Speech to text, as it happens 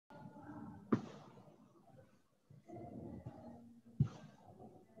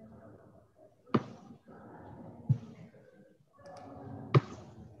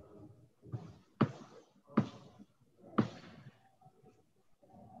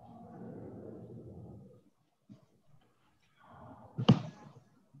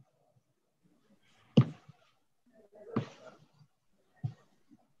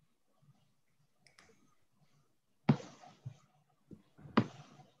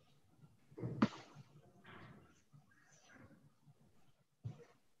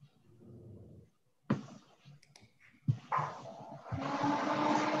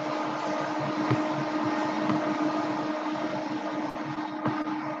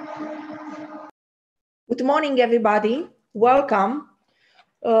Good morning, everybody. Welcome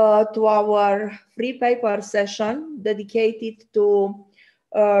to our free paper session dedicated to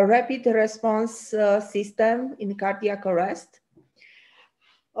rapid response system in cardiac arrest.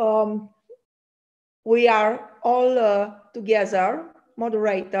 We are all together,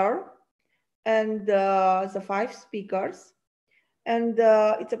 moderator and the 5 speakers. And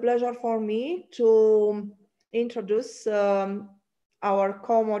it's a pleasure for me to introduce our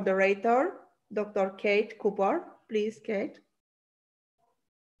co-moderator, Dr. Kate Cooper. Please, Kate.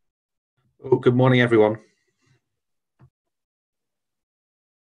 Oh, good morning, everyone.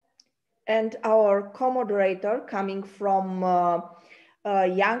 And our co-moderator coming from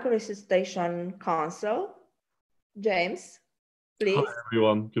Young Resuscitation Council, James, please. Hi,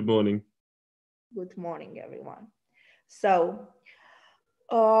 everyone. Good morning. Good morning, everyone. So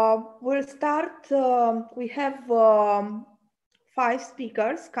we'll start. We have 5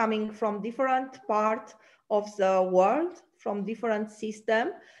 speakers coming from different parts of the world, from different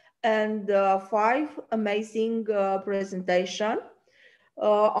systems, and 5 amazing presentations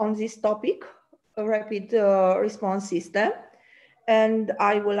on this topic, a rapid response system. And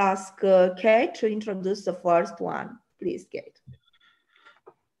I will ask Kate to introduce the first one. Please, Kate.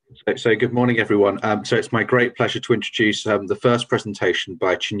 So good morning, everyone. So it's my great pleasure to introduce the first presentation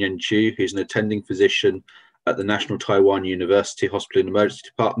by Chinyan Chu, who's an attending physician at the National Taiwan University Hospital and Emergency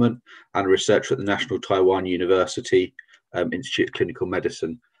Department and a researcher at the National Taiwan University Institute of Clinical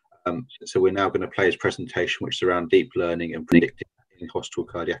Medicine. So we're now going to play his presentation, which is around deep learning and predicting in hospital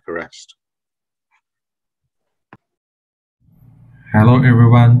cardiac arrest. Hello,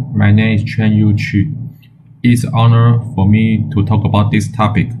 everyone. My name is Chinyan Chu. It's an honor for me to talk about this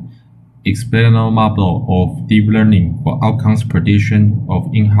topic, experimental model of deep learning for outcomes prediction of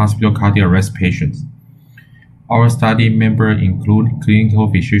in-hospital cardiac arrest patients. Our study members include clinical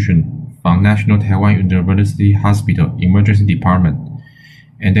physicians from National Taiwan University Hospital Emergency Department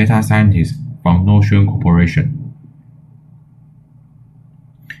and data scientists from Notion Corporation.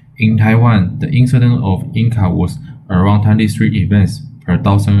 In Taiwan, the incidence of INCA was around 23 events per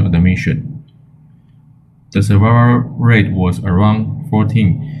 1,000 admission. The survival rate was around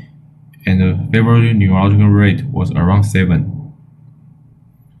 14, and the favorable neurological rate was around 7.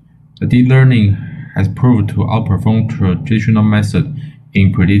 The deep learning has proved to outperform traditional methods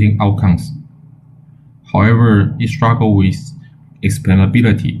in predicting outcomes. However, it struggles with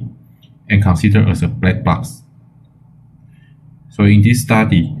explainability and considered as a black box. So in this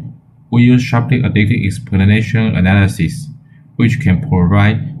study, we use sharply addictive explanation analysis, which can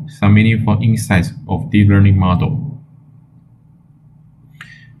provide some meaningful insights of deep learning model.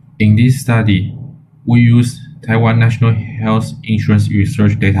 In this study, we use Taiwan National Health Insurance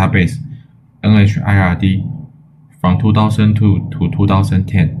Research Database, NHIRD, from 2002 to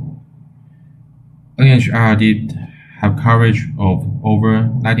 2010. NHIRD have coverage of over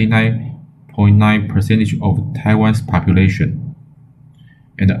 99.9% of Taiwan's population,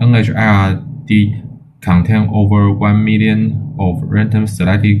 and the NHIRD contain over 1 million of random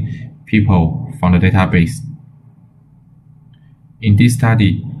selected people from the database. In this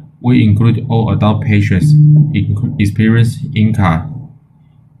study, we include all adult patients experiencing INCA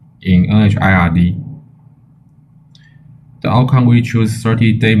in NHIRD. The outcome we choose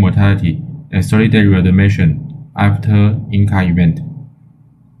 30-day mortality and 30-day readmission after INCA event.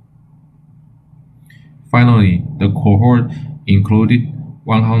 Finally, the cohort included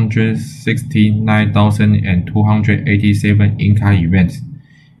 169,287 INCA events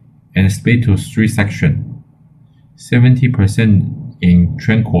and split to 3 sections, 70% in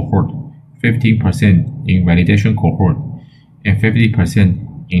trained cohort, 15% in validation cohort, and 50%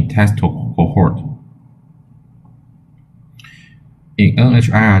 in test cohort. In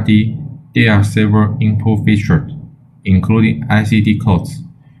NHIRD, there are several input features, including ICD codes,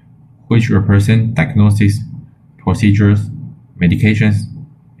 which represent diagnosis, procedures, medications,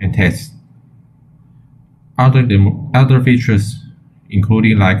 and tests. Other features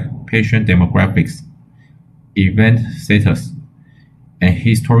including like patient demographics, event status, and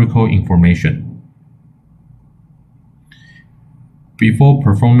historical information. Before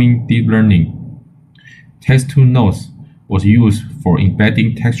performing deep learning, text-to-nodes was used for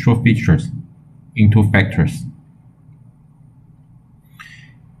embedding textual features into factors.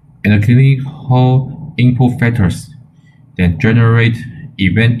 And the clinical input factors then generate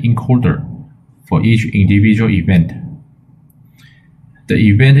event encoder for each individual event. The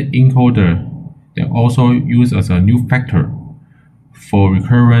event encoder then also used as a new factor for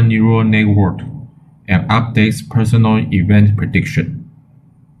recurrent neural network and updates personal event prediction.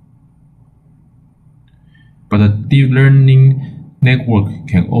 But the deep learning network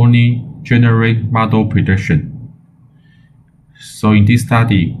can only generate model prediction. So in this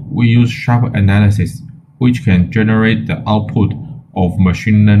study, we use sharp analysis, which can generate the output of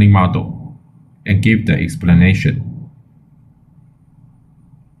machine learning model and give the explanation.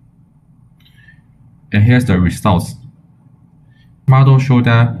 And here's the results. Model show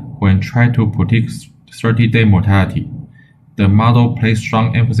that when trying to predict 30-day mortality, the model placed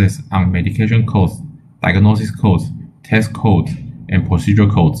strong emphasis on medication codes, diagnosis codes, test codes, and procedure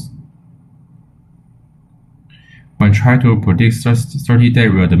codes. When trying to predict 30-day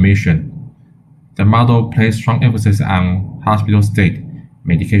readmission, the model placed strong emphasis on hospital state,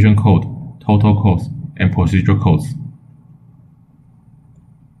 medication code, total codes, and procedure codes.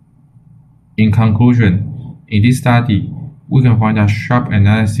 In conclusion, in this study, we can find that sharp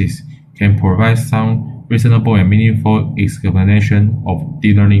analysis can provide some reasonable and meaningful explanation of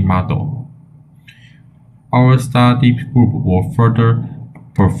deep learning model. Our study group will further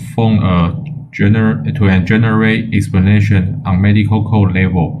perform to generate explanation on medical code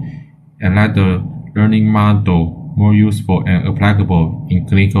level and let the learning model more useful and applicable in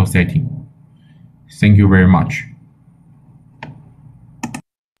clinical setting. Thank you very much.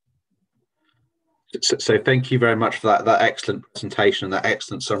 So thank you very much for that excellent presentation and that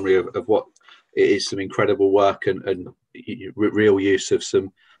excellent summary of what is some incredible work and real use of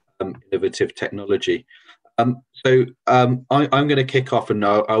some innovative technology. I'm going to kick off, and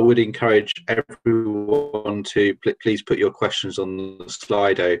I would encourage everyone to please put your questions on the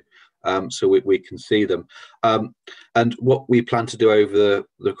Slido so we can see them. And what we plan to do over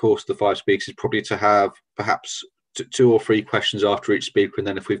the course of the 5 speakers is probably to have perhaps 2 or 3 questions after each speaker, and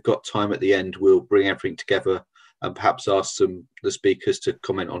then if we've got time at the end, we'll bring everything together and perhaps ask the speakers to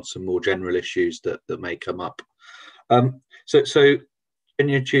comment on some more general issues that may come up. So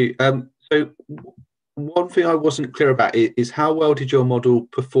one thing I wasn't clear about is how well did your model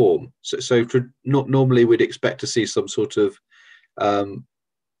perform? So normally we'd expect to see some sort of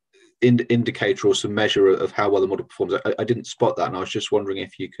indicator or some measure of how well the model performs. I didn't spot that, and I was just wondering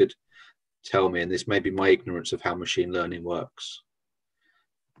if you could tell me, and this may be my ignorance of how machine learning works.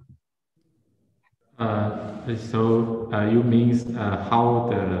 You mean how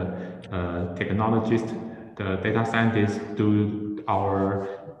the technologists, the data scientists do our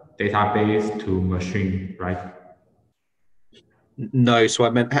database to machine, right? No, so I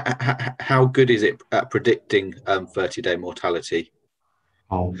meant how good is it at predicting 30-day mortality?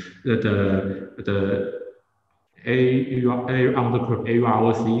 Oh, the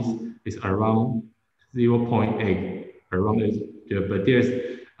AURCs is around 0.8, around it, but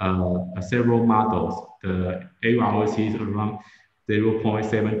there's several models. The AURC is around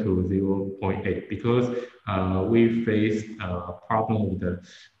 0.7 to 0.8 because we face a problem with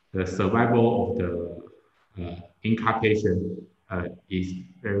the survival of the Inca patient is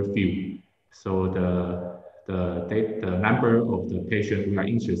very few. So the number of the patient we are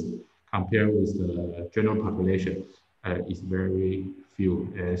interested compared with the general population is very few.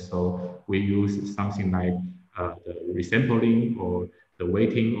 So we use something like the resampling or the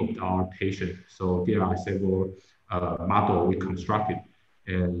weighting of our patient. So there are several models we constructed.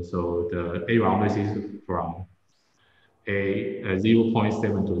 And so the AUR is from a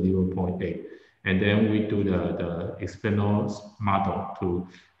 0.7 to 0.8. And then we do the external model to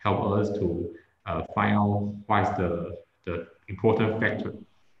help us to find out what's the important factor.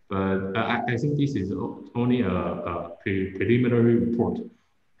 But I think this is only a preliminary report.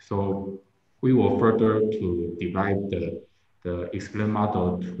 So we will further to divide the explain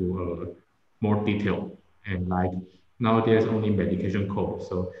model to more detail. And like now there's only medication code.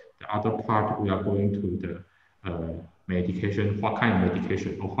 So the other part we are going to the medication, what kind of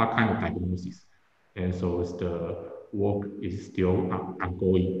medication or what kind of diagnosis. And so the work is still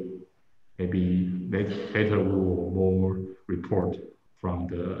ongoing. Maybe later we will more report from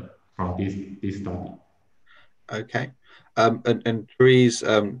this study. Okay, and Therese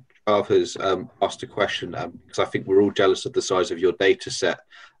has asked a question because I think we're all jealous of the size of your data set.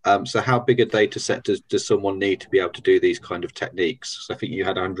 So how big a data set does someone need to be able to do these kind of techniques? So I think you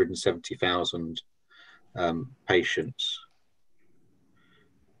had 170,000 patients.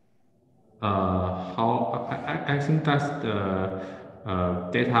 I think that's the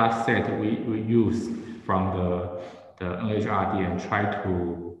data set we use from the NHRD and try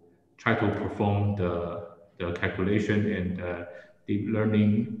to perform the calculation and the deep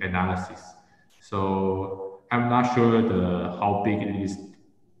learning analysis. So I'm not sure how big it is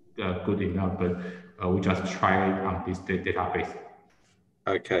good enough, but we just try it on this database.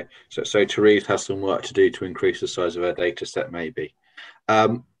 Okay, so Therese has some work to do to increase the size of her data set, maybe.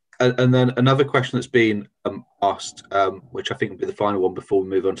 And then another question that's been asked, which I think will be the final one before we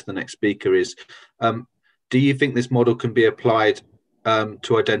move on to the next speaker, is do you think this model can be applied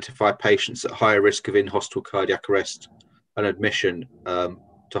to identify patients at higher risk of in-hospital cardiac arrest and admission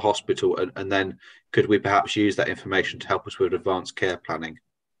to hospital? And then could we perhaps use that information to help us with advanced care planning?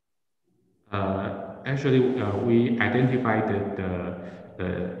 Actually, we identified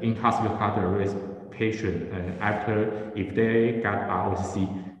the in-hospital cardiac arrest patient after if they got ROC,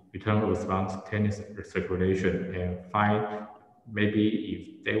 return response spontaneous circulation, and find maybe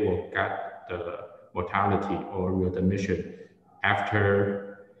if they will get the mortality or readmission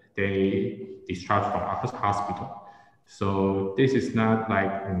after they discharge from hospital. So this is not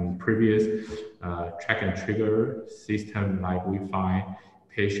like in previous track and trigger system, like we find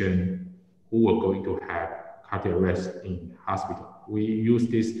patient who are going to have cardiac arrest in hospital. We use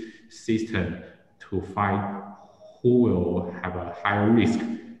this system to find who will have a higher risk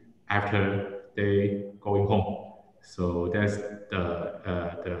after they going home. So that's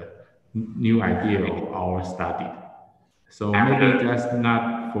the new idea of our study. So maybe that's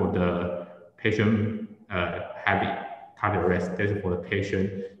not for the patient having cardiac arrest. That's for the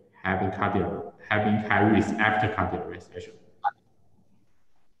patient having high risk after cardiac arrest. Actually.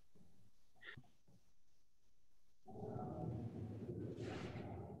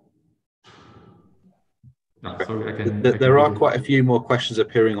 No, sorry, there are quite a few more questions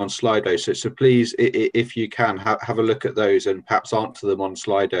appearing on Slido, so please, if you can, have a look at those and perhaps answer them on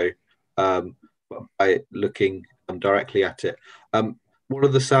Slido by looking directly at it. One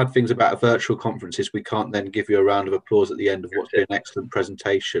of the sad things about a virtual conference is we can't then give you a round of applause at the end of what's been an excellent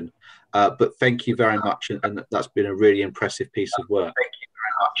presentation. But thank you very much, and that's been a really impressive piece of work. Thank you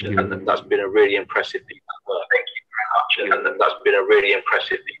very much, and that's been a really impressive piece of work. Thank you very much, and that's been a really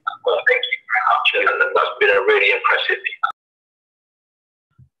impressive piece of work. Thank you very much, and that's been a really impressive piece of work.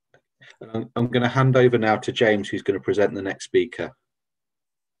 I'm going to hand over now to James, who's going to present the next speaker.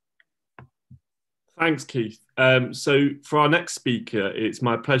 Thanks, Keith. So for our next speaker, it's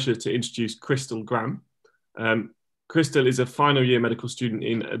my pleasure to introduce Crystal Gram. Crystal is a final year medical student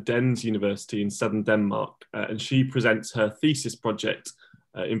in Odense University in southern Denmark, and she presents her thesis project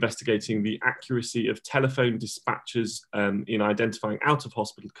investigating the accuracy of telephone dispatches in identifying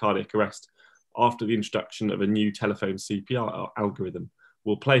out-of-hospital cardiac arrest after the introduction of a new telephone CPR algorithm.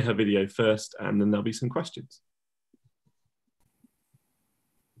 We'll play her video first, and then there'll be some questions.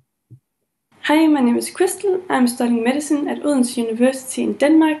 Hi, my name is Crystal. I'm studying medicine at Odense University in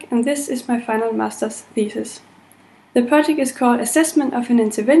Denmark, and this is my final master's thesis. The project is called Assessment of an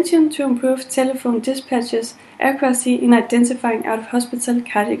Intervention to Improve Telephone Dispatches Accuracy in Identifying Out-of-Hospital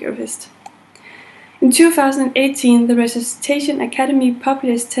Cardiac Arrest. In 2018, the Resuscitation Academy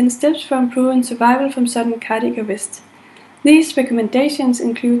published 10 steps for improving survival from sudden cardiac arrest. These recommendations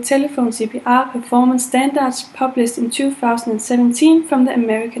include telephone CPR performance standards published in 2017 from the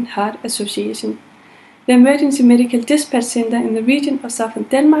American Heart Association. The Emergency Medical Dispatch Center in the region of southern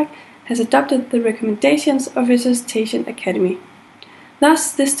Denmark has adopted the recommendations of Resuscitation Academy.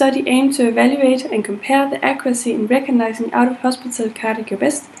 Thus, this study aimed to evaluate and compare the accuracy in recognizing out-of-hospital cardiac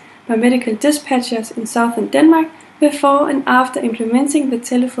arrest by medical dispatchers in southern Denmark before and after implementing the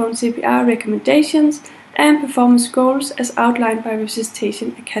telephone CPR recommendations and performance goals as outlined by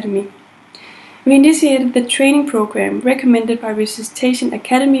Resuscitation Academy. We initiated the training program recommended by Resuscitation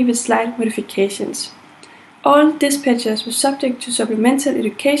Academy with slight modifications. All dispatchers were subject to supplemental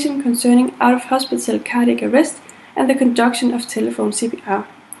education concerning out-of-hospital cardiac arrest and the conduction of telephone CPR.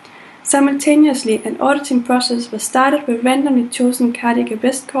 Simultaneously, an auditing process was started where randomly chosen cardiac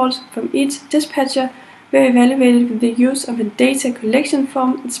arrest calls from each dispatcher were evaluated with the use of a data collection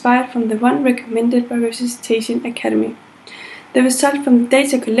form inspired from the one recommended by Resuscitation Academy. The result from the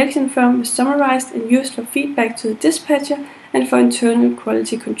data collection form was summarized and used for feedback to the dispatcher and for internal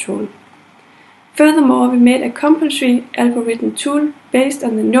quality control. Furthermore, we made a compulsory algorithm tool based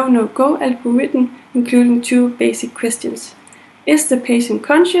on the no-no-go algorithm, including 2 basic questions. Is the patient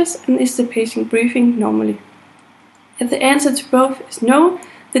conscious, and is the patient breathing normally? If the answer to both is no,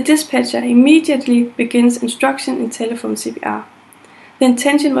 the dispatcher immediately begins instruction in telephone CPR. The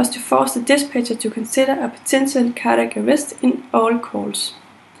intention was to force the dispatcher to consider a potential cardiac arrest in all calls.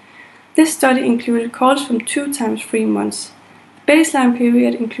 This study included calls from 2 times 3 months. The baseline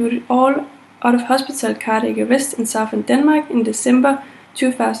period included all out-of-hospital cardiac arrest in southern Denmark in December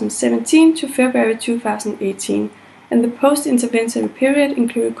 2017 to February 2018, and the post-interventory period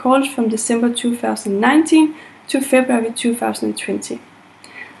included calls from December 2019 to February 2020.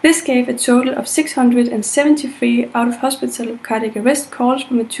 This gave a total of 673 out-of-hospital cardiac arrest calls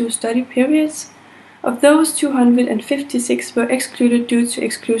from the 2 study periods. Of those, 256 were excluded due to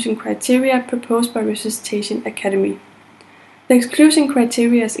exclusion criteria proposed by Resuscitation Academy. The exclusion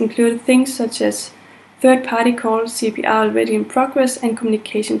criteria included things such as third-party calls, CPR already in progress, and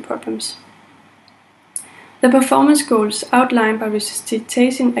communication problems. The performance goals outlined by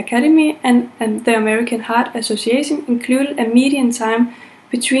Resuscitation Academy and the American Heart Association included a median time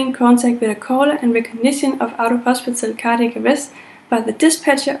between contact with a caller and recognition of out-of-hospital cardiac arrest by the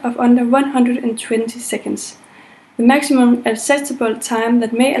dispatcher of under 120 seconds. The maximum acceptable time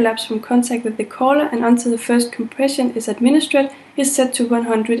that may elapse from contact with the caller and until the first compression is administered is set to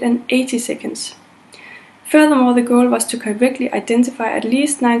 180 seconds. Furthermore, the goal was to correctly identify at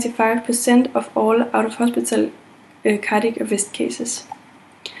least 95% of all out-of-hospital cardiac arrest cases.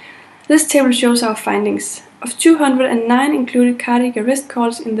 This table shows our findings. Of 209 included cardiac arrest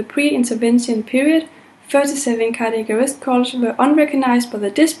calls in the pre-intervention period, 37 cardiac arrest calls were unrecognized by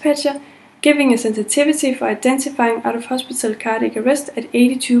the dispatcher, giving a sensitivity for identifying out-of-hospital cardiac arrest at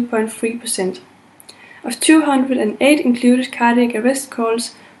 82.3%. Of 208 included cardiac arrest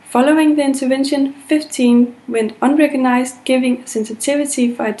calls following the intervention, 15 went unrecognized, giving a sensitivity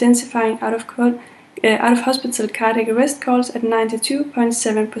for identifying out-of-hospital cardiac arrest calls at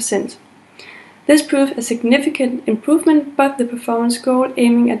 92.7%. This proved a significant improvement, but the performance goal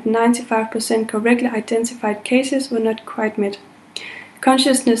aiming at 95% correctly identified cases were not quite met.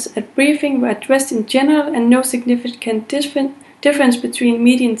 Consciousness at briefing were addressed in general, and no significant difference between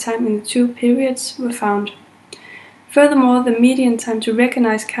median time in the two periods were found. Furthermore, the median time to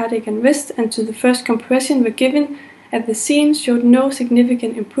recognize cardiac arrest and to the first compression were given at the scene showed no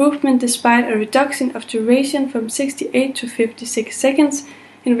significant improvement despite a reduction of duration from 68 to 56 seconds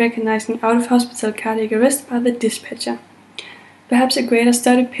in recognizing out-of-hospital cardiac arrest by the dispatcher. Perhaps a greater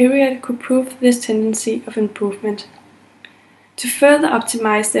study period could prove this tendency of improvement. To further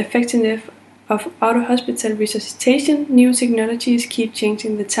optimize the effectiveness of out-of-hospital resuscitation, new technologies keep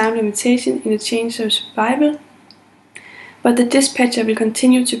changing the time limitation in the change of survival, but the dispatcher will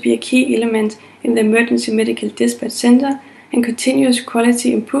continue to be a key element in the emergency medical dispatch center, and continuous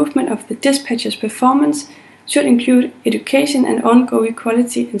quality improvement of the dispatcher's performance should include education and ongoing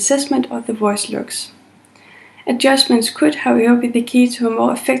quality assessment of the voice logs. Adjustments could, however, be the key to a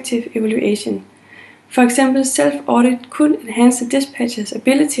more effective evaluation. For example, self-audit could enhance the dispatcher's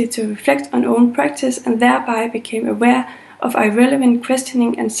ability to reflect on own practice and thereby become aware of irrelevant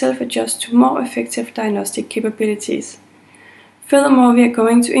questioning and self-adjust to more effective diagnostic capabilities. Furthermore, we are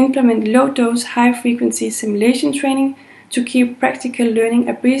going to implement low-dose, high-frequency simulation training to keep practical learning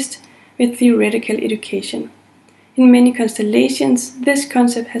abreast with theoretical education. In many constellations, this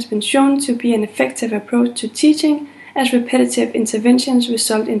concept has been shown to be an effective approach to teaching, as repetitive interventions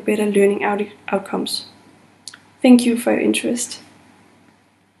result in better learning outcomes. Thank you for your interest.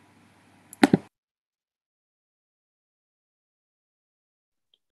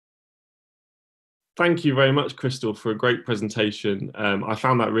 Thank you very much, Crystal, for a great presentation. I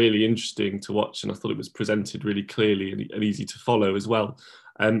found that really interesting to watch, and I thought it was presented really clearly and easy to follow as well.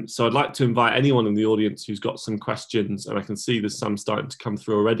 So I'd like to invite anyone in the audience who's got some questions, and I can see there's some starting to come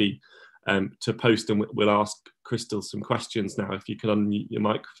through already, to post, and we'll ask Crystal some questions now. If you can unmute your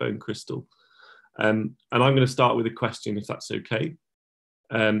microphone, Crystal. And I'm going to start with a question, if that's okay.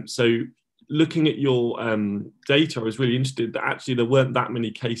 So looking at your data, I was really interested that actually there weren't that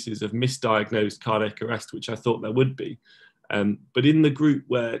many cases of misdiagnosed cardiac arrest, which I thought there would be. But in the group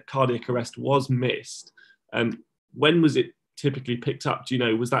where cardiac arrest was missed, when was it typically picked up? Do you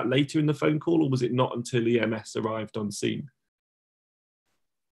know, was that later in the phone call, or was it not until EMS arrived on scene?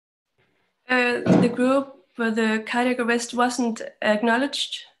 The group where the cardiac arrest wasn't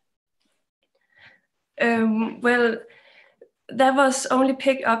acknowledged, well, that was only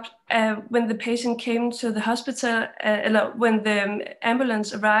picked up when the patient came to the hospital, when the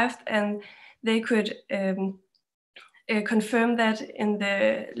ambulance arrived, and they could confirm that in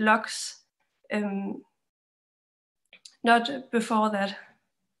the logs, not before that.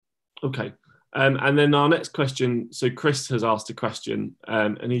 Okay. And then our next question, so Chris has asked a question,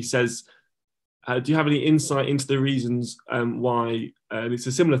 and he says, do you have any insight into the reasons why, and it's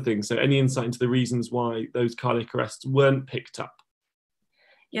a similar thing, so any insight into the reasons why those cardiac arrests weren't picked up?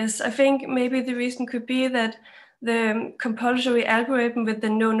 Yes, I think maybe the reason could be that the compulsory algorithm with the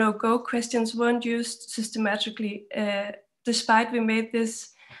no-go questions weren't used systematically, despite we made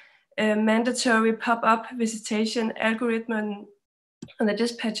this mandatory pop-up visitation algorithm on the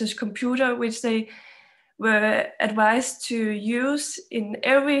dispatcher's computer, which they were advised to use in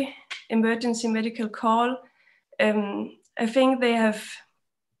every emergency medical call. I think they have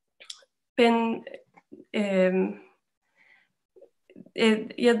been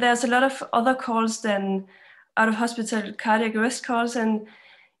there's a lot of other calls than out of hospital cardiac arrest calls, and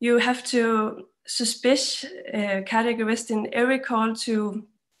you have to suspect cardiac arrest in every call to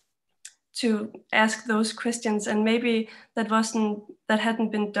ask those questions, and maybe that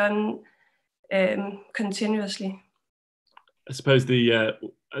hadn't been done continuously. I suppose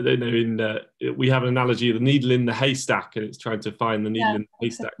I don't know, we have an analogy of the needle in the haystack, and it's trying to find the needle in the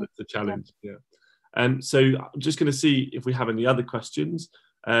haystack that's the challenge. Yeah. So I'm just going to see if we have any other questions.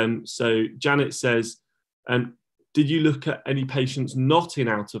 So Janet says, did you look at any patients not in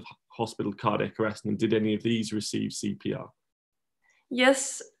out of hospital cardiac arrest, and did any of these receive CPR?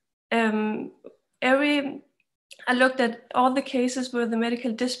 Yes. I looked at all the cases where the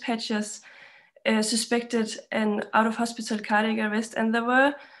medical dispatchers suspected an out-of-hospital cardiac arrest, and there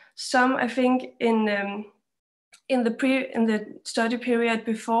were some, I think, in the study period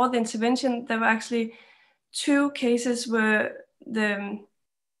before the intervention, there were actually 2 cases where the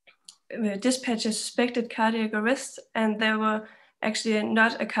dispatcher suspected cardiac arrest, and there were actually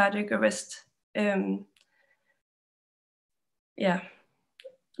not a cardiac arrest. I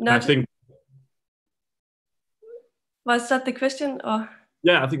think. Was that the question, or?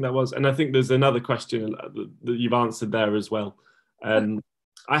 Yeah, I think that was, and I think there's another question that you've answered there as well.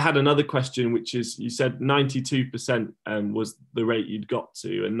 I had another question, which is, you said 92% was the rate you'd got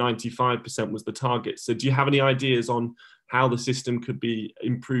to, and 95% was the target. So do you have any ideas on how the system could be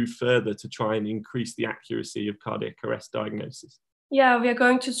improved further to try and increase the accuracy of cardiac arrest diagnosis? Yeah, we are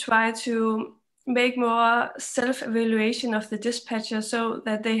going to try to make more self-evaluation of the dispatcher, so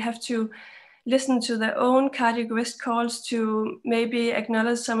that they have to listen to their own cardiac arrest calls to maybe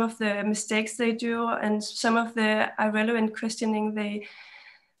acknowledge some of the mistakes they do and some of the irrelevant questioning they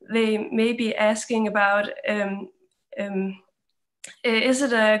may be asking about. Is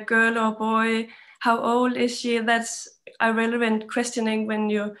it a girl or boy? How old is she? That's irrelevant questioning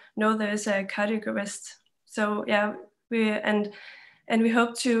when you know there is a cardiac arrest. So yeah, we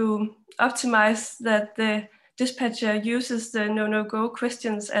hope to optimize that the dispatcher uses the no-go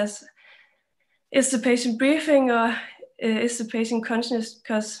questions as, is the patient breathing, or is the patient conscious?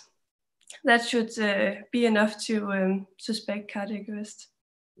 Because that should be enough to suspect cardiac arrest.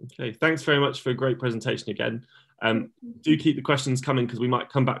 Okay, thanks very much for a great presentation again. Do keep the questions coming, because we might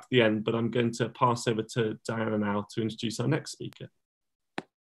come back to the end, but I'm going to pass over to Diana now to introduce our next speaker.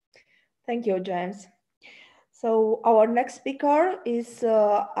 Thank you, James. So our next speaker is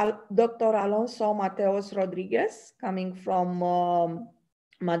Dr. Alonso Mateos Rodriguez, coming from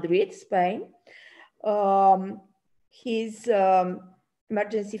Madrid, Spain. He's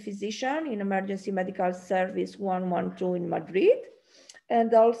emergency physician in Emergency Medical Service 112 in Madrid,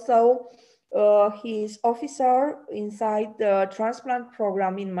 and also he's officer inside the transplant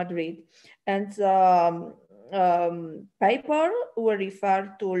program in Madrid. And paper will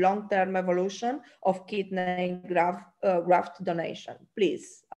refer to long-term evolution of kidney graft donation.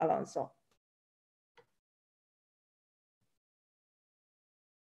 Please, Alonso.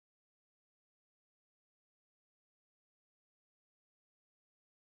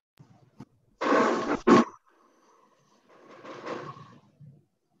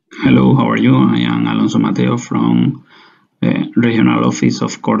 Hello, how are you? I am Alonso Mateo from Regional Office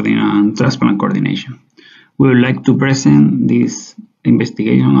of Transplant Coordination. We would like to present this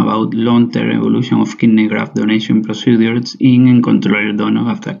investigation about long-term evolution of kidney graft donation procedures in uncontrolled donor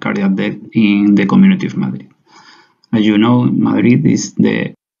after cardiac death in the community of Madrid. As you know, Madrid is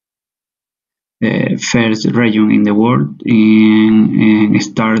the first region in the world in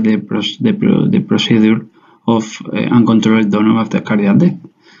start the procedure of uncontrolled donor after cardiac death.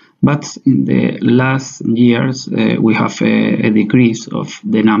 But in the last years, we have a decrease of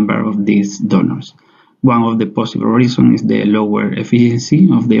the number of these donors. One of the possible reasons is the lower efficiency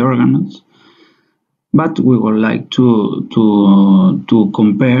of the organs. But we would like to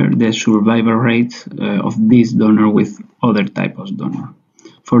compare the survival rate of this donor with other types of donor.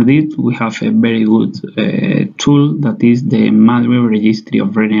 For this, we have a very good tool, that is the Madrid Registry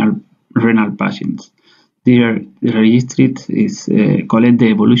of Renal Patients. The registry is called the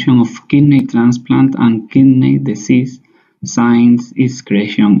evolution of kidney transplant and kidney disease since its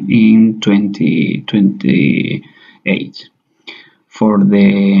creation in 2028. For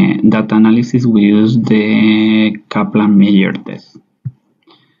the data analysis, we use the Kaplan-Meier test.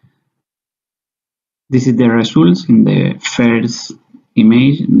 This is the results. In the first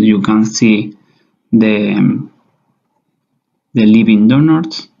image, you can see the living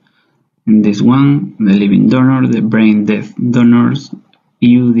donors. In this one, the living donor, the brain death donors,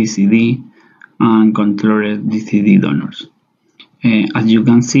 UDCD, and controlled DCD donors. As you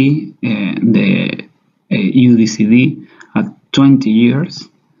can see, the UDCD at 20 years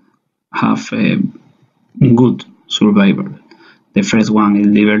have a good survival. The first one is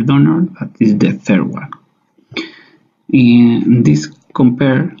liver donor, but is the third one. In this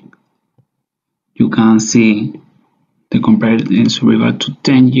compare, you can see the compared survival to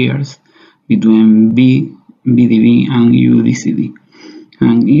 10 years between BDB and UDCD.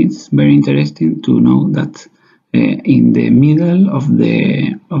 And it's very interesting to know that in the middle of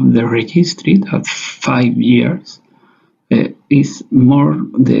the registry at 5 years is more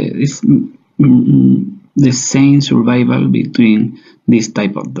the same survival between this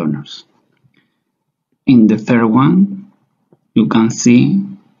type of donors. In the third one, you can see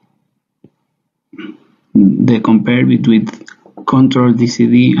the compare between controlled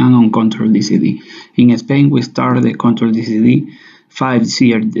DCD and uncontrolled DCD. In Spain, we started the controlled DCD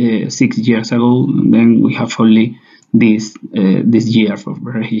 6 years ago. Then we have only this year of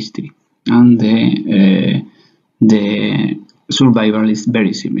registry, and the survival is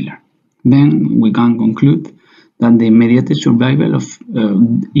very similar. Then we can conclude that the mediated survival of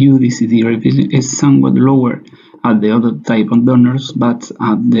UDCD revision is somewhat lower at the other type of donors, but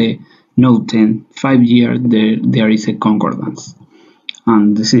at the no 5 years there is a concordance,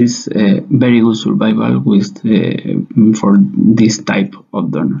 and this is a very good survival with for this type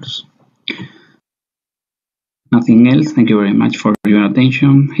of donors. Nothing else. Thank you very much for your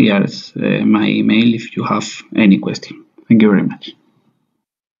attention. Here's my email if you have any question. Thank you very much.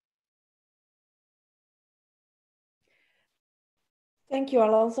 Thank you,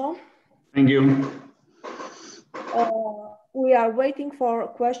 Alonso. Thank you. We are waiting for a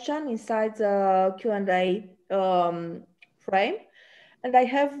question inside the Q&A frame. And I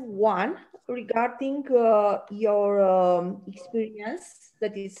have one regarding your experience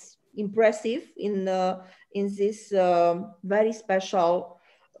that is impressive in this very special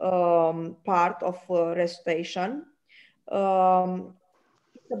part of Resuscitation.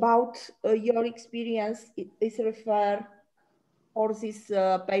 It's about your experience. It is refer or this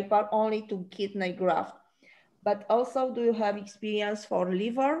paper only to kidney graft, but also do you have experience for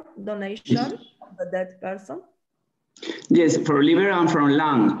liver donation of the dead person? Yes, for liver and from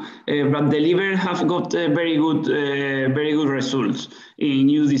lung, but the liver have got very good results in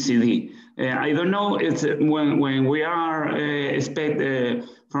UDCD. I don't know if when we are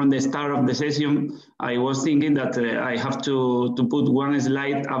from the start of the session, I was thinking that I have to put one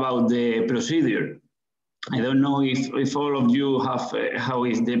slide about the procedure. I don't know if all of you have how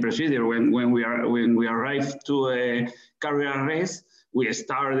is the procedure when we arrive to a cardiac arrest. We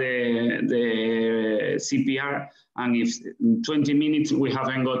start the CPR, and if in 20 minutes we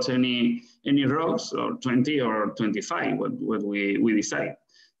haven't got any rocks, or 20 or 25, what we decide.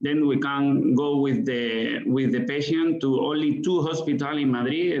 Then we can go with the patient to only 2 hospitals in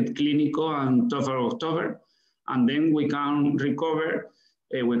Madrid, Clínico and 12 of October, and then we can recover.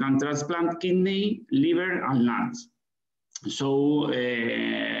 We can transplant kidney, liver, and lungs. So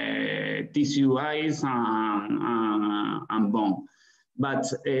tissue, eyes, and bone. But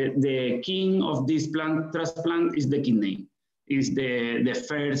the king of this transplant is the kidney. Is the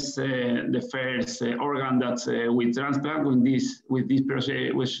first organ that we transplant with this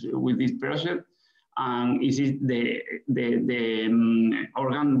project, and is it the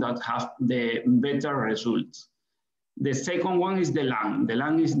organ that have the better results. The second one is the lung. The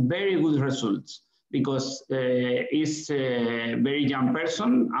lung is very good results because it's a very young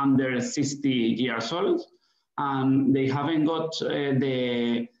person under 60 years old, and they haven't got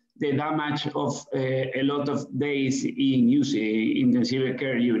the damage of a lot of days in intensive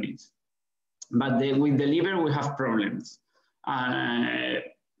care units. But with the liver, we have problems.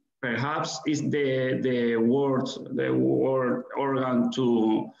 Perhaps it's the worst organ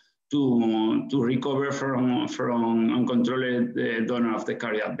to recover from uncontrolled donor of the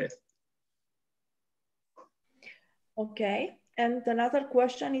cardiac death. Okay, and another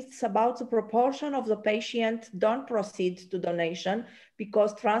question is about the proportion of the patient don't proceed to donation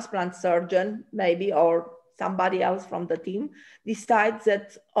because transplant surgeon maybe or somebody else from the team decides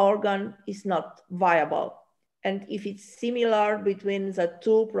that organ is not viable. And if it's similar between the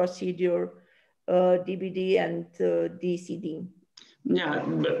 2 procedure, DBD and DCD. Yeah,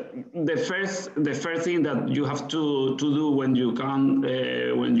 but the first thing that you have to do when you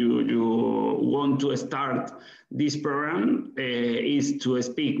want to start this program is to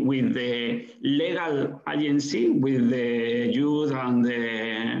speak with the legal agency, with the youth and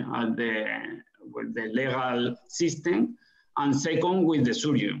with the legal system, and second with the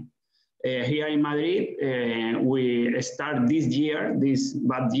surgeon. Here in Madrid, we start this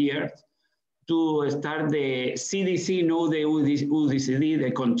bad year, to start the CDC, the UDCD, the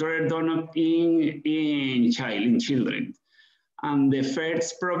controlled donor in children. And the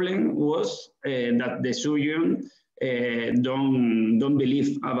first problem was that the surgeon don't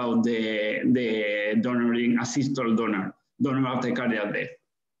believe about the donoring, assisted donor after cardiac death.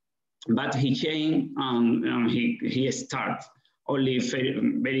 But he changed and he started only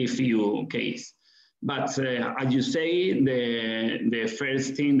very few cases. But as you say, the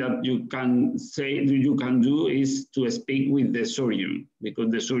first thing that you can do is to speak with the surgeon, because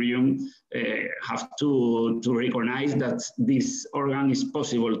the surgeon have to recognize that this organ is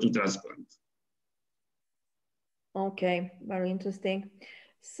possible to transplant. Okay, very interesting.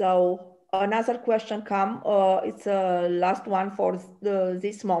 So another question come. It's a last one for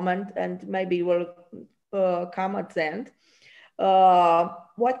this moment, and maybe will come at the end.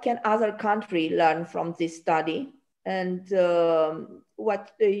 What can other countries learn from this study? And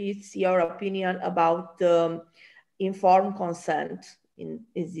what is your opinion about informed consent in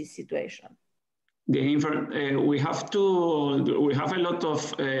this situation? We have a lot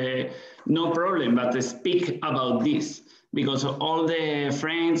of no problem, but speak about this, because all the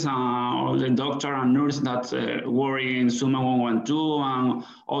friends, all the doctor and nurse that work in Summa 112 and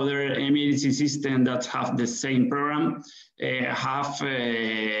other emergency systems that have the same program have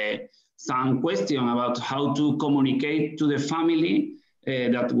some question about how to communicate to the family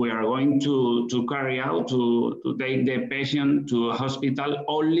that we are going to carry out to take the patient to a hospital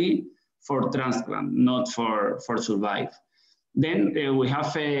only for transplant, not for survive. Then we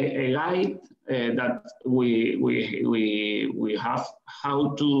have a guide that we have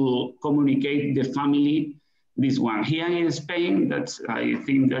how to communicate the family. This one here in Spain, that I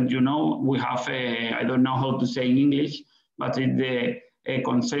think that you know, we have I don't know how to say in English, but it's the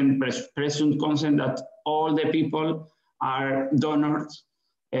presumed consent that all the people are donors.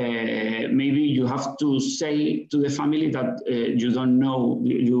 Maybe you have to say to the family that you don't know,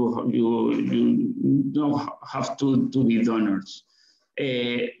 you don't have to be donors.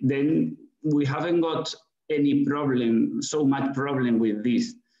 Then we haven't got any problem, so much problem with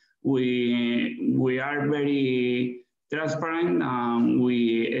this. We are very transparent and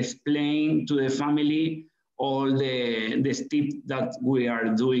we explain to the family all the steps that we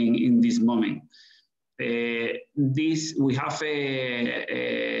are doing in this moment. We have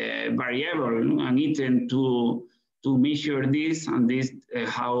a variable, an item to measure this, and this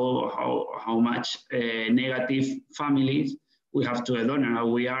how much negative families we have to a donor.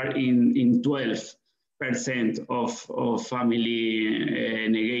 We are in 12% of family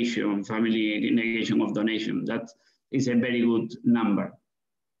negation of donation. That is a very good number.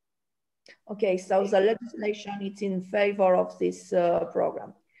 Okay, so the legislation is in favor of this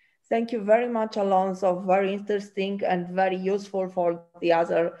program. Thank you very much, Alonso. Very interesting and very useful for the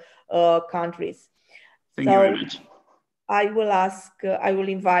other countries. Thank you very much. I will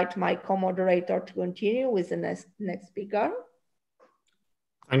invite my co-moderator to continue with the next speaker.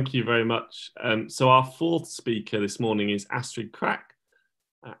 Thank you very much. So our fourth speaker this morning is Astrid Krak.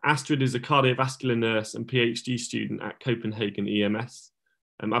 Astrid is a cardiovascular nurse and PhD student at Copenhagen EMS.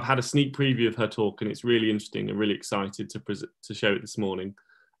 I've had a sneak preview of her talk and it's really interesting and really excited to show it this morning.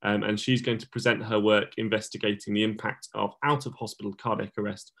 And she's going to present her work investigating the impact of out-of-hospital cardiac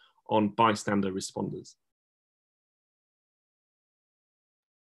arrest on bystander responders.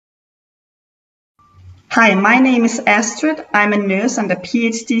 Hi, my name is Astrid. I'm a nurse and a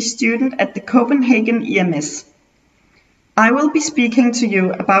PhD student at the Copenhagen EMS. I will be speaking to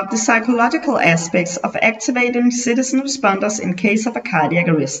you about the psychological aspects of activating citizen responders in case of a cardiac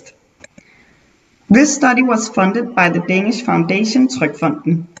arrest. This study was funded by the Danish foundation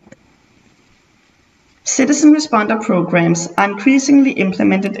Trygfonden. Citizen responder programs are increasingly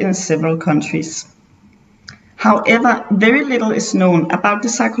implemented in several countries. However, very little is known about the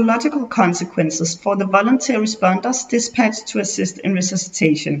psychological consequences for the volunteer responders dispatched to assist in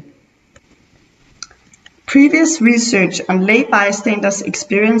resuscitation. Previous research on lay bystanders'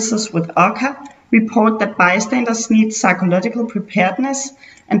 experiences with OCA report that bystanders need psychological preparedness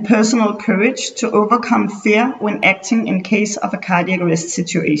and personal courage to overcome fear when acting in case of a cardiac arrest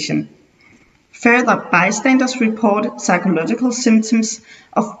situation. Further, bystanders report psychological symptoms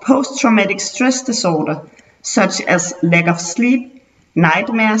of post-traumatic stress disorder, such as lack of sleep,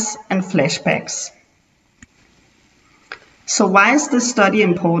 nightmares, and flashbacks. So why is this study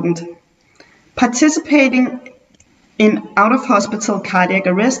important? Participating in out-of-hospital cardiac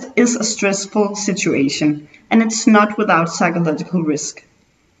arrest is a stressful situation, and it's not without psychological risk.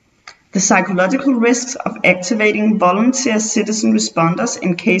 The psychological risks of activating volunteer citizen responders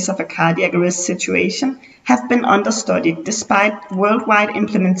in case of a cardiac arrest situation have been understudied despite worldwide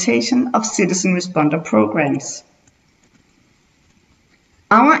implementation of citizen responder programs.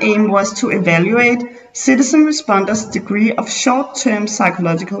 Our aim was to evaluate citizen responders' degree of short-term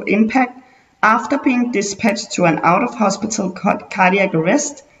psychological impact after being dispatched to an out-of-hospital cardiac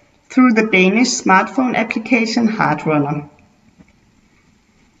arrest through the Danish smartphone application HeartRunner.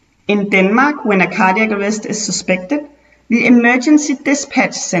 In Denmark, when a cardiac arrest is suspected, the Emergency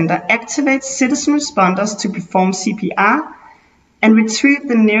Dispatch Center activates citizen responders to perform CPR and retrieve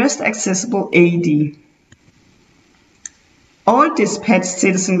the nearest accessible AED. All dispatched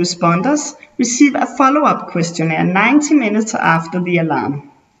citizen responders receive a follow-up questionnaire 90 minutes after the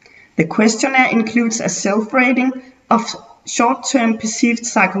alarm. The questionnaire includes a self-rating of short-term perceived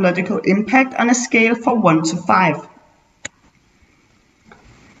psychological impact on a scale from 1 to 5.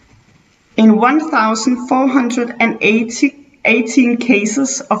 In 1,418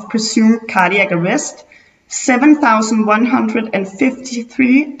 cases of presumed cardiac arrest,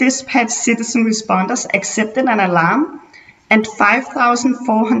 7,153 dispatched citizen responders accepted an alarm, and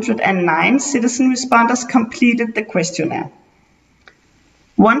 5,409 citizen responders completed the questionnaire.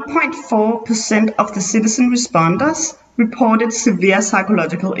 1.4% of the citizen responders reported severe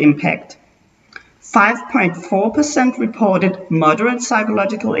psychological impact. 5.4% reported moderate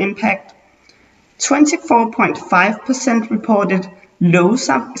psychological impact. 24.5% reported low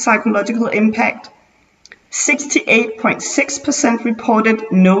psychological impact. 68.6% reported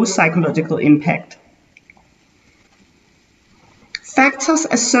no psychological impact. Factors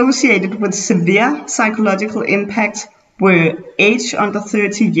associated with severe psychological impact were age under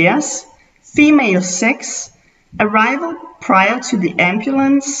 30 years, female sex, arrival prior to the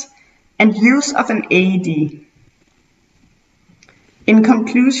ambulance, and use of an AED. In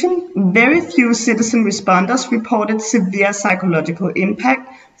conclusion, very few citizen responders reported severe psychological impact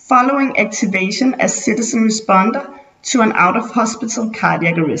following activation as citizen responder to an out-of-hospital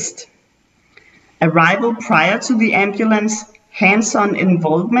cardiac arrest. Arrival prior to the ambulance, hands-on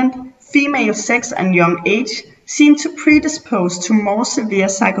involvement, female sex, and young age seem to predispose to more severe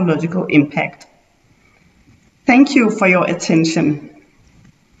psychological impact. Thank you for your attention.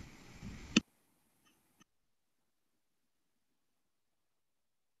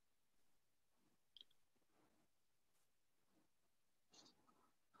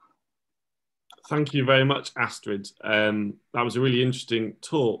 Thank you very much, Astrid. That was a really interesting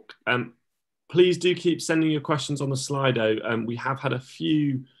talk. Please do keep sending your questions on the Slido. We have had a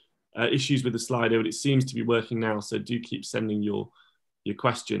few issues with the Slido, but it seems to be working now, so do keep sending your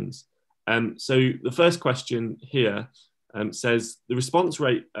questions. So the first question here says, the response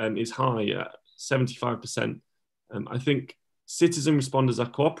rate is high at 75%. I think citizen responders are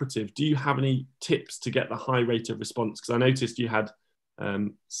cooperative. Do you have any tips to get the high rate of response? Because I noticed you had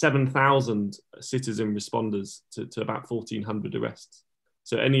 7,000 citizen responders to about 1,400 arrests.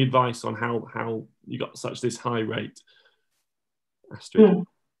 So any advice on how you got this high rate, Astrid?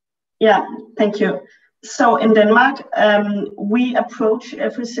 Yeah, thank you. So in Denmark, we approach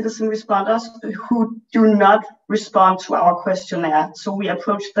every citizen responders who do not respond to our questionnaire. So we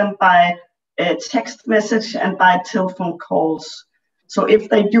approach them by text message and by telephone calls. So if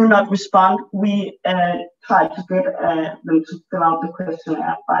they do not respond, we try to get them to fill out the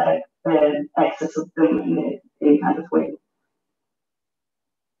questionnaire by accessing them in any kind of way.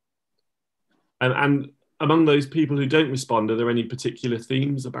 And among those people who don't respond, are there any particular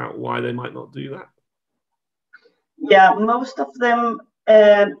themes about why they might not do that? Yeah, most of them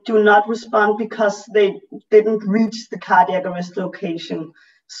do not respond because they didn't reach the cardiac arrest location.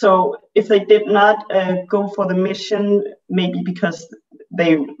 So if they did not go for the mission, maybe because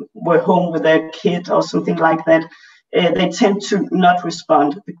they were home with their kid or something like that, they tend to not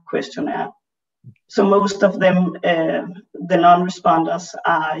respond to the questionnaire. So most of them, the non-responders,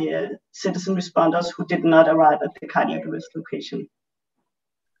 are citizen responders who did not arrive at the cardiac arrest location.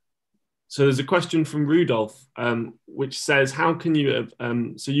 So there's a question from Rudolph, which says, how can you,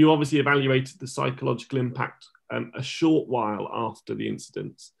 so you obviously evaluated the psychological impact a short while after the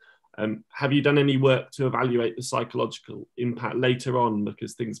incidents. Have you done any work to evaluate the psychological impact later on,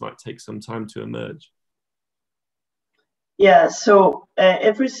 because things might take some time to emerge? Yeah, so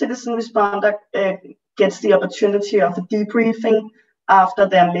every citizen responder gets the opportunity of a debriefing after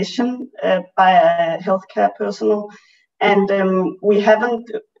their mission by a healthcare personnel. And we haven't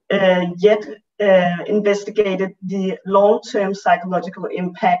yet investigated the long-term psychological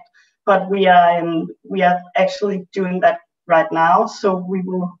impact, but we are actually doing that right now. So we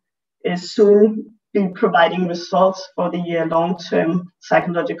will soon be providing results for the long-term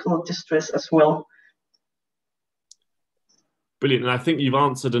psychological distress as well. Brilliant. And I think you've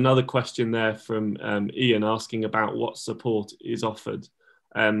answered another question there from Ian asking about what support is offered.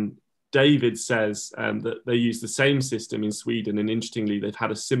 David says that they use the same system in Sweden, and interestingly, they've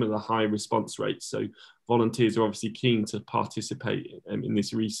had a similar high response rate. So volunteers are obviously keen to participate in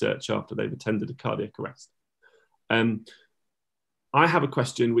this research after they've attended a cardiac arrest. I have a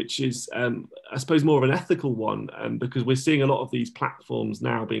question, which is, I suppose, more of an ethical one, because we're seeing a lot of these platforms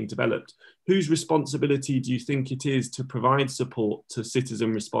now being developed. Whose responsibility do you think it is to provide support to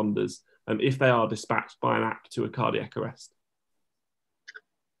citizen responders if they are dispatched by an app to a cardiac arrest?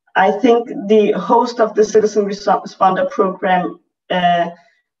 I think the host of the Citizen Responder Program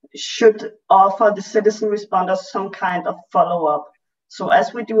should offer the citizen responders some kind of follow-up. So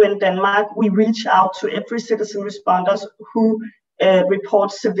as we do in Denmark, we reach out to every citizen responders who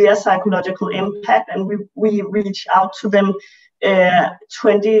report severe psychological impact, and we reach out to them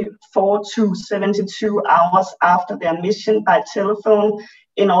 24 to 72 hours after their mission by telephone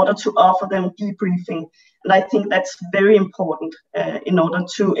in order to offer them debriefing. And I think that's very important in order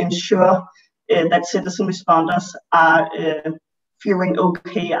to ensure that citizen responders are feeling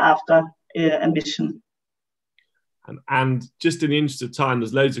okay after a mission. And just in the interest of time,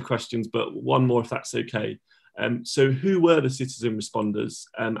 there's loads of questions, but one more if that's okay. So who were the citizen responders?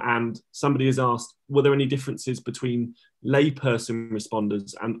 And somebody has asked, were there any differences between layperson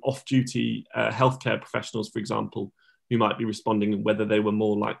responders and off-duty healthcare professionals, for example, who might be responding, and whether they were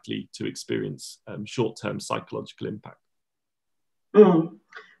more likely to experience short-term psychological impact?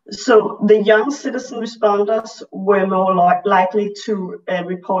 So the young citizen responders were more likely to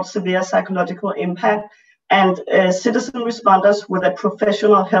report severe psychological impact, and citizen responders with a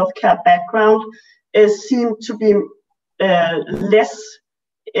professional healthcare background seem to be less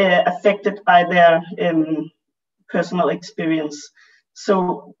affected by their personal experience.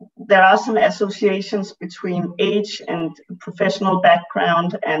 So there are some associations between age and professional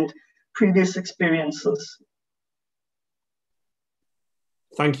background and previous experiences.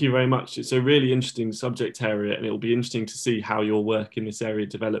 Thank you very much. It's a really interesting subject area, and it will be interesting to see how your work in this area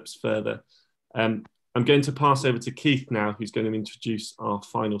develops further. I'm going to pass over to Keith now, who's going to introduce our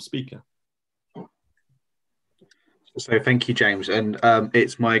final speaker. So thank you, James. And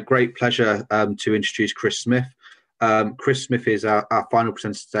it's my great pleasure to introduce Chris Smith. Chris Smith is our final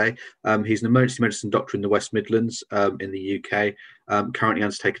presenter today. He's an emergency medicine doctor in the West Midlands in the UK, currently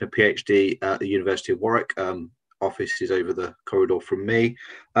undertaking a PhD at the University of Warwick. Office is over the corridor from me.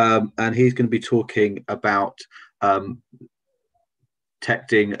 And he's going to be talking about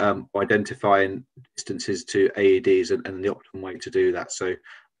detecting, identifying distances to AEDs and the optimum way to do that. So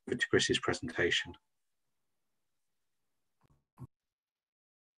over to Chris's presentation.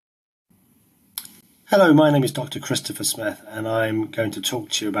 Hello, my name is Dr. Christopher Smith, and I'm going to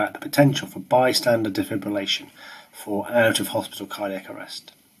talk to you about the potential for bystander defibrillation for out-of-hospital cardiac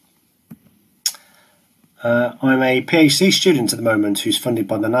arrest. I'm a PhD student at the moment who's funded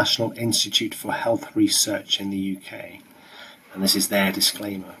by the National Institute for Health Research in the UK, and this is their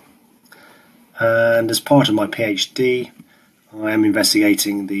disclaimer. And as part of my PhD, I am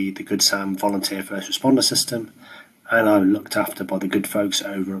investigating the Good Sam volunteer first responder system, and I'm looked after by the good folks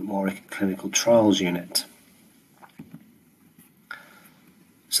over at Warwick Clinical Trials Unit.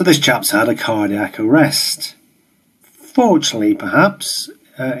 So this chap's had a cardiac arrest. Fortunately, perhaps,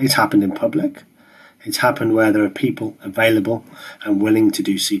 it's happened in public. It's happened where there are people available and willing to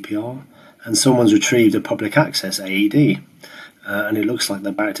do CPR, and someone's retrieved a public access AED, and it looks like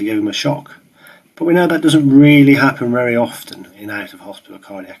they're about to give him a shock. But we know that doesn't really happen very often in out-of-hospital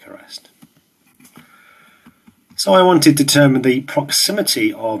cardiac arrest. So I wanted to determine the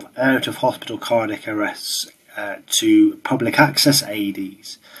proximity of out-of-hospital cardiac arrests to public access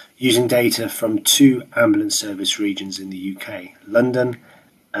AEDs using data from 2 ambulance service regions in the UK, London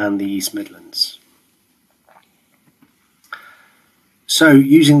and the East Midlands. So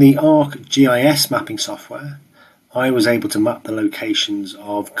using the ArcGIS mapping software, I was able to map the locations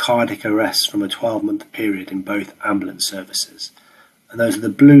of cardiac arrests from a 12-month period in both ambulance services, and those are the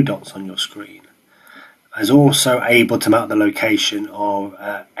blue dots on your screen. I was also able to map the location of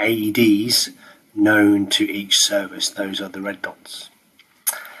AEDs known to each service. Those are the red dots.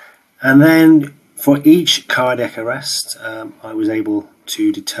 And then for each cardiac arrest, I was able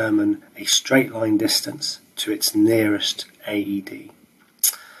to determine a straight line distance to its nearest AED.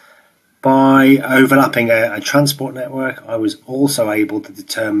 By overlapping a transport network, I was also able to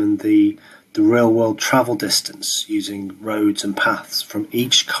determine the real world travel distance using roads and paths from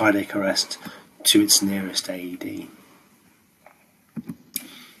each cardiac arrest to its nearest AED.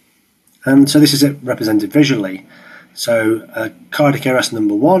 And so this is it represented visually. So cardiac arrest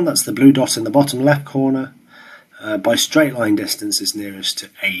number 1, that's the blue dot in the bottom left corner, by straight line distance is nearest to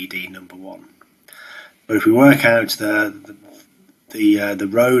AED number 1. But if we work out the the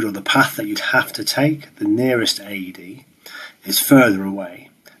road or the path that you'd have to take, the nearest AED, is further away,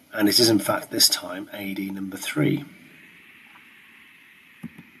 and it is in fact this time AED number 3.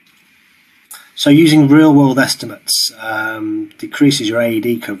 So using real-world estimates decreases your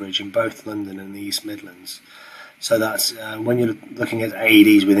AED coverage in both London and the East Midlands. So that's when you're looking at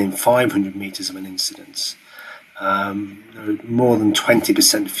AEDs within 500 metres of an incident, there are more than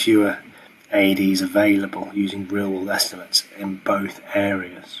 20% fewer AEDs available using real-world estimates in both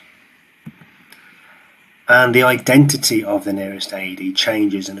areas. And the identity of the nearest AED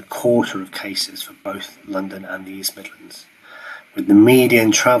changes in a quarter of cases for both London and the East Midlands, with the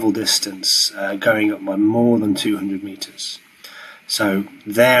median travel distance going up by more than 200 metres. So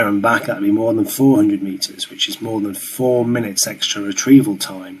there and back, that would be more than 400 metres, which is more than 4 minutes extra retrieval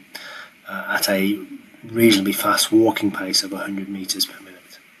time at a reasonably fast walking pace of 100 metres per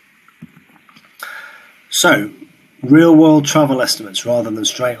minute. So real-world travel estimates rather than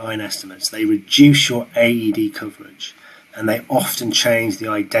straight-line estimates, they reduce your AED coverage, and they often change the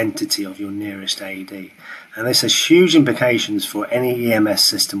identity of your nearest AED. And this has huge implications for any EMS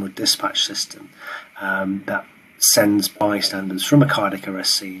system or dispatch system that sends bystanders from a cardiac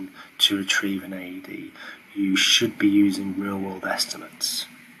arrest scene to retrieve an AED. You should be using real-world estimates.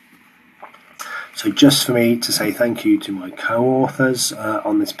 So just for me to say thank you to my co-authors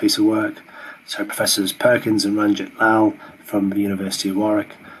on this piece of work, so Professors Perkins and Ranjit Lal from the University of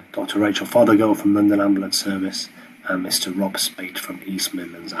Warwick, Dr. Rachel Fothergill from London Ambulance Service, and Mr. Rob Spate from East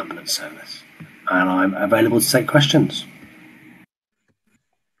Midlands Ambulance Service. And I'm available to take questions.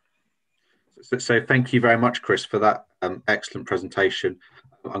 So thank you very much, Chris, for that excellent presentation.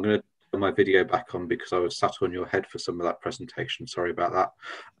 I'm going to turn my video back on because I was sat on your head for some of that presentation. Sorry about that.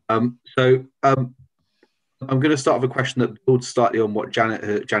 I'm going to start with a question that builds slightly on what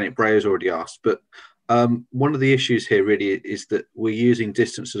Janet Bray has already asked. But one of the issues here really is that we're using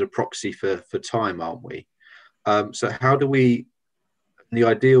distance as a proxy for time, aren't we? So how do we, the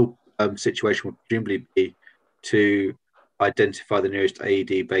ideal situation would presumably be to identify the nearest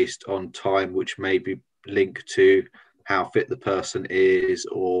AED based on time, which may be linked to how fit the person is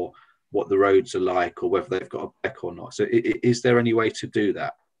or what the roads are like or whether they've got a BEC or not. So is there any way to do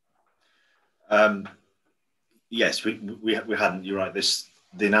that? Yes, we hadn't. You're right.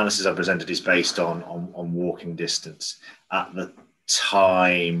 The analysis I presented is based on walking distance. At the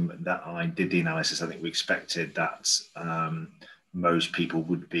time that I did the analysis, I think we expected that most people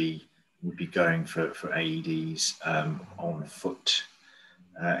would be going for AEDs on foot.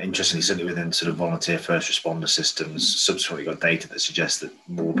 Interestingly, certainly within sort of volunteer first responder systems, subsequently got data that suggests that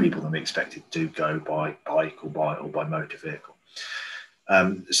more people than we expected do go by bike or by motor vehicle.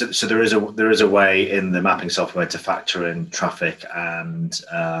 So there is a way in the mapping software to factor in traffic and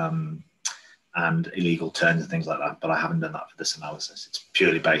illegal turns and things like that, but I haven't done that for this analysis. It's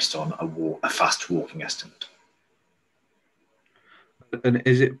purely based on a fast walking estimate. And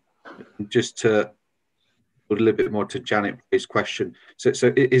is it, just to put a little bit more to Janet Bray's question, so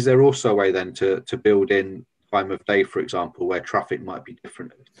is there also a way then to build in time of day, for example, where traffic might be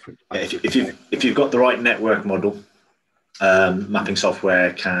different at different times? If you've got the right network model, mapping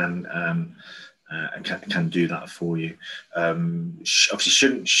software can do that for you.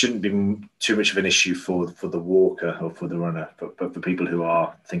 Obviously, shouldn't be too much of an issue for the walker or for the runner, but for people who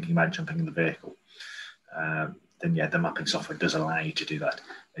are thinking about jumping in the vehicle, then yeah, the mapping software does allow you to do that.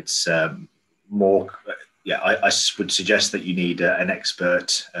 It's more, yeah, I would suggest that you need an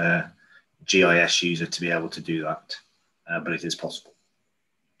expert GIS user to be able to do that, but it is possible.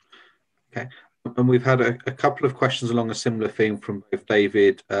 Okay. And we've had a couple of questions along a similar theme from both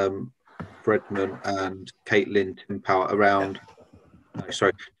David Fredman and Caitlin Timpower around,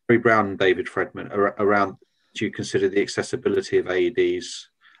 sorry, Terry Brown and David Fredman around, do you consider the accessibility of AEDs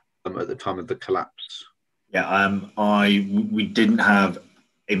at the time of the collapse? Yeah, we didn't have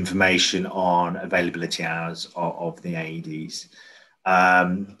information on availability hours of the AEDs.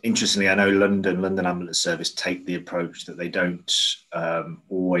 Interestingly, I know London Ambulance Service take the approach that they don't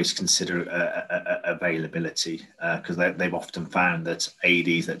always consider availability because they've often found that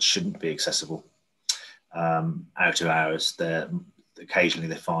AEDs that shouldn't be accessible out of hours, occasionally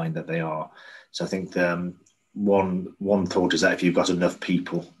they find that they are. So I think one thought is that if you've got enough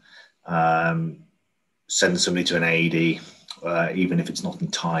people, send somebody to an AED, even if it's not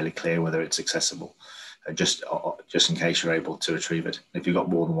entirely clear whether it's accessible. Just in case you're able to retrieve it. If you've got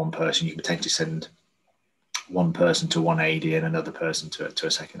more than one person, you can potentially send one person to one AED and another person to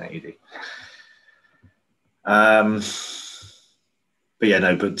a second AED. But yeah,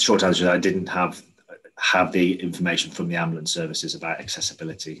 no. But the short answer is I didn't have the information from the ambulance services about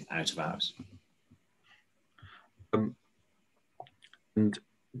accessibility out of hours. And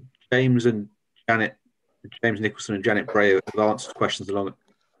James Nicholson and Janet Bray have answered questions along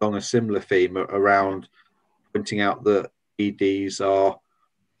a similar theme around pointing out that EDs are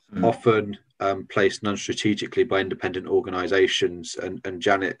often placed non-strategically by independent organisations, and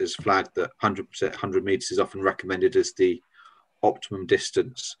Janet has flagged that 100 metres is often recommended as the optimum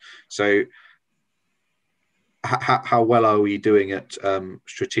distance. So how well are we doing at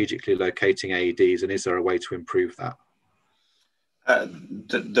strategically locating AEDs, and is there a way to improve that?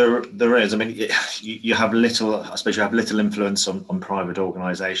 There is. I mean, you have little, I suppose you have little influence on private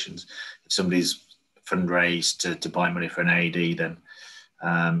organisations. If somebody's fundraised to buy money for an AED, then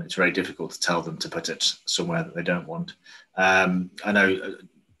it's very difficult to tell them to put it somewhere that they don't want. I know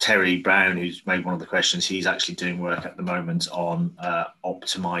Terry Brown, who's made one of the questions, he's actually doing work at the moment on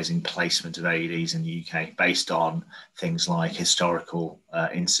optimising placement of AEDs in the UK based on things like historical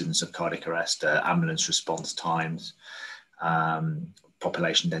incidents of cardiac arrest, ambulance response times,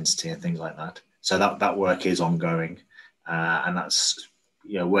 population density and things like that. So that work is ongoing, and that's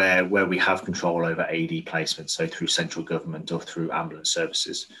where we have control over AED placement, so through central government or through ambulance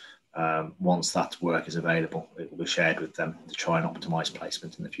services. Once that work is available, it will be shared with them to try and optimise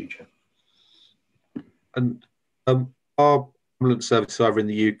placement in the future. And are ambulance services either in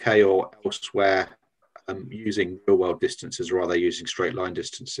the UK or elsewhere using real-world distances, or are they using straight-line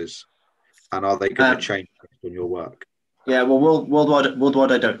distances? And are they going to change based on your work? Yeah, well,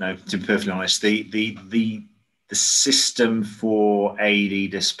 worldwide, I don't know, to be perfectly honest. The system for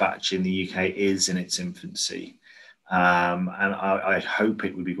AED dispatch in the UK is in its infancy. And I hope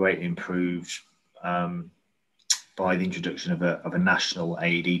it would be greatly improved by the introduction of a national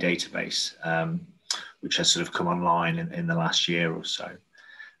AED database, which has sort of come online in the last year or so.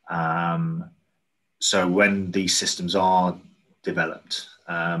 So when these systems are developed,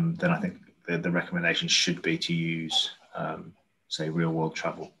 then I think the recommendation should be to use, say, real-world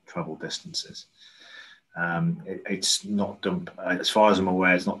travel distances. It's not done, as far as I'm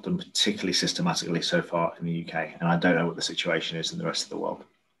aware, it's not done particularly systematically so far in the UK, and I don't know what the situation is in the rest of the world.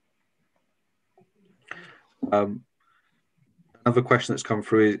 Another question that's come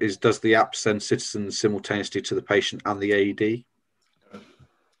through is does the app send citizens simultaneously to the patient and the AED?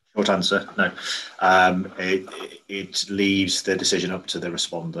 Short answer, no. It leaves the decision up to the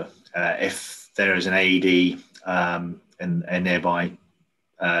responder. If there is an AED in a nearby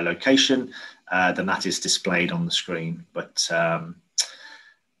location, then that is displayed on the screen. But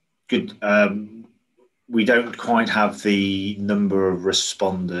we don't quite have the number of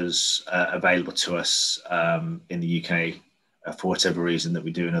responders available to us in the UK for whatever reason that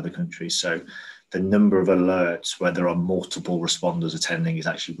we do in other countries. So the number of alerts where there are multiple responders attending is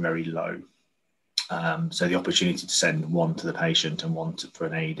actually very low. So the opportunity to send one to the patient and one for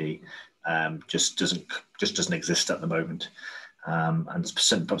an AED just doesn't exist at the moment. And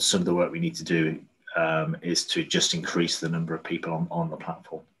some of the work we need to do is to just increase the number of people on the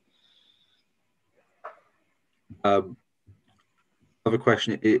platform. Another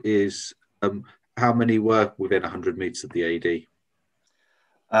question is how many were within 100 meters of the AED?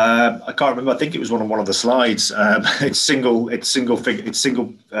 I can't remember. I think it was on one of the slides. It's single figures.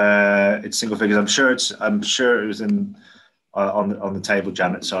 I'm sure it was in on the table,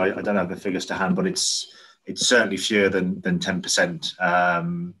 Janet. So I don't have the figures to hand, but it's certainly fewer than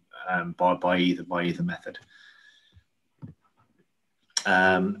 10% by either method.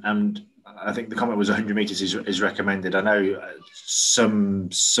 And I think the comment was 100 meters is recommended. I know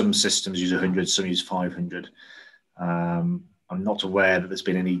some systems use 100, some use 500. I'm not aware that there's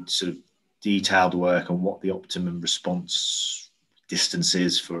been any sort of detailed work on what the optimum response distance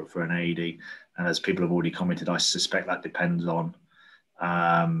is for an AED. And as people have already commented, I suspect that depends on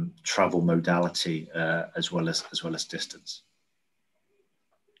travel modality as well as distance.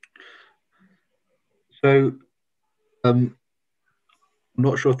 So I'm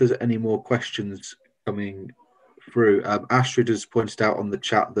not sure if there's any more questions coming through. Astrid has pointed out on the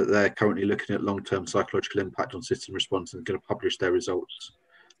chat that they're currently looking at long-term psychological impact on system response and going to publish their results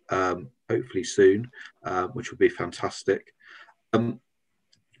hopefully soon, which would be fantastic.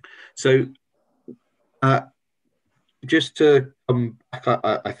 So just to come back,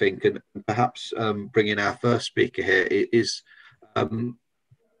 I think, and perhaps bring in our first speaker here, is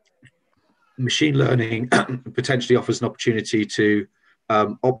machine learning potentially offers an opportunity to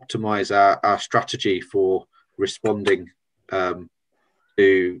optimize our strategy for responding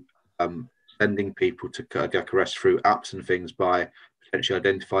to sending people to cardiac arrest through apps and things by potentially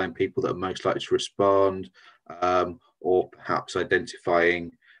identifying people that are most likely to respond, or perhaps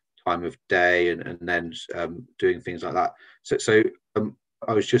identifying time of day and then doing things like that. So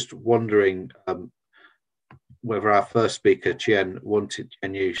I was just wondering, whether our first speaker, Chien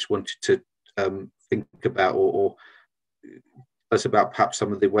Yu, wanted to think about or us about perhaps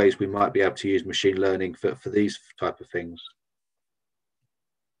some of the ways we might be able to use machine learning for these type of things.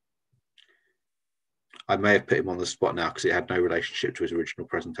 I may have put him on the spot now because it had no relationship to his original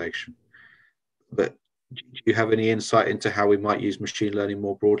presentation. But do you have any insight into how we might use machine learning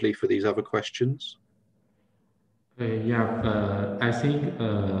more broadly for these other questions? I think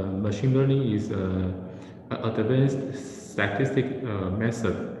machine learning is an advanced statistic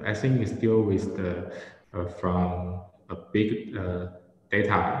method. I think it's still with the from a big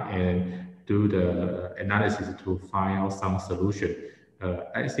data and do the analysis to find out some solution.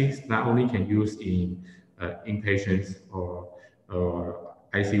 I think not only can use in inpatients or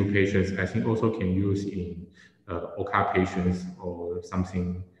ICU patients, I think also can use in OCA patients or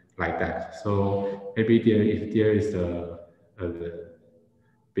something like that. So maybe if there is a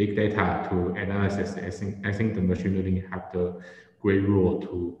big data to analysis, I think the machine learning have the great role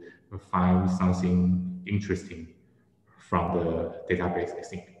to find something interesting from the database, I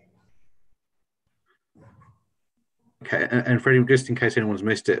think. Okay, and Freddie, just in case anyone's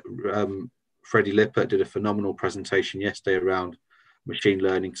missed it, Freddie Lippert did a phenomenal presentation yesterday around machine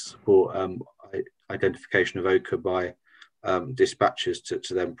learning to support identification of OCA by dispatchers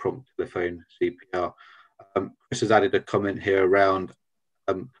to then prompt telephone CPR. Chris has added a comment here around,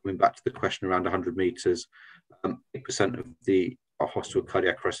 coming back to the question around 100 meters, 8% of the hospital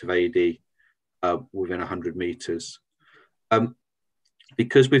cardiac arrest of AED within 100 meters.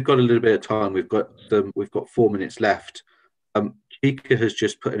 Because we've got a little bit of time, we've got 4 minutes left. Chika has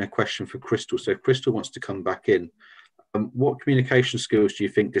just put in a question for Crystal. So if Crystal wants to come back in, what communication skills do you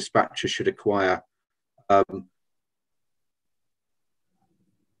think dispatchers should acquire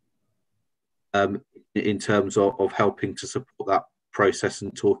in terms of helping to support that process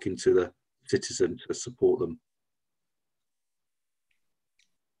and talking to the citizen to support them?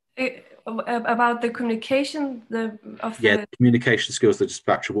 About the communication communication skills, the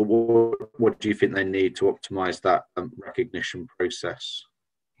dispatcher. What do you think they need to optimize that recognition process?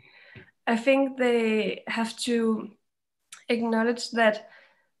 I think they have to acknowledge that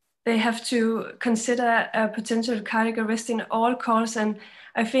they have to consider a potential cardiac arrest in all calls, and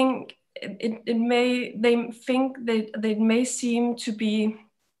I think they think that it may seem to be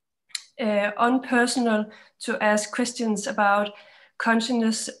unpersonal to ask questions about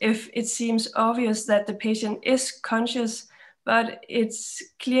consciousness if it seems obvious that the patient is conscious, but it's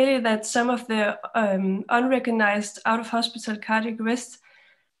clearly that some of the unrecognized out-of-hospital cardiac arrest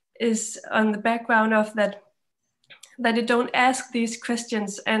is on the background of that they don't ask these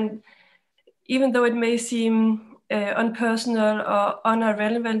questions. And even though it may seem unpersonal or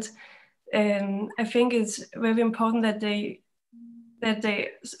irrelevant, I think it's very important that they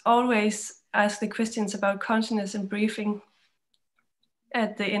always ask the questions about consciousness and breathing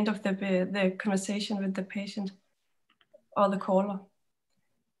at the end of the conversation with the patient or the caller.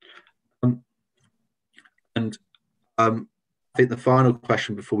 I think the final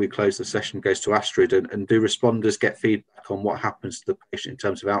question before we close the session goes to Astrid. And do responders get feedback on what happens to the patient in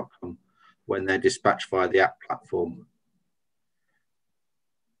terms of outcome when they're dispatched via the app platform?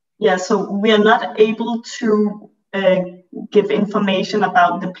 Yeah, so we are not able to give information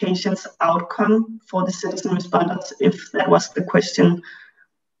about the patient's outcome for the citizen responders, if that was the question.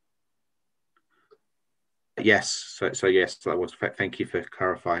 Yes, so yes, that was. Thank you for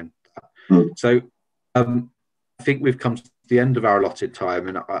clarifying that. So I think we've come to the end of our allotted time,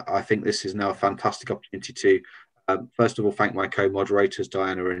 and I think this is now a fantastic opportunity to first of all thank my co-moderators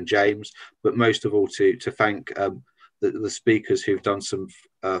Diana and James, but most of all to thank the speakers who've done some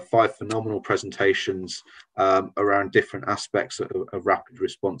 5 phenomenal presentations around different aspects of rapid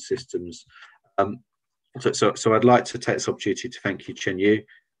response systems. So I'd like to take this opportunity to thank you, Chien Yu,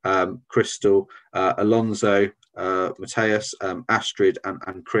 Crystal, Alonso, Mateus, Astrid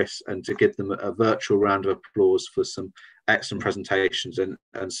and Chris, and to give them a virtual round of applause for some excellent presentations and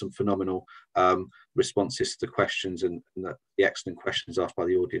some phenomenal responses to the questions and the excellent questions asked by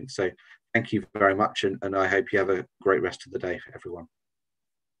the audience. So thank you very much, and I hope you have a great rest of the day for everyone.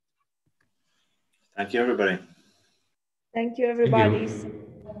 Thank you, everybody. Thank you, everybody.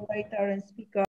 Moderator and speaker.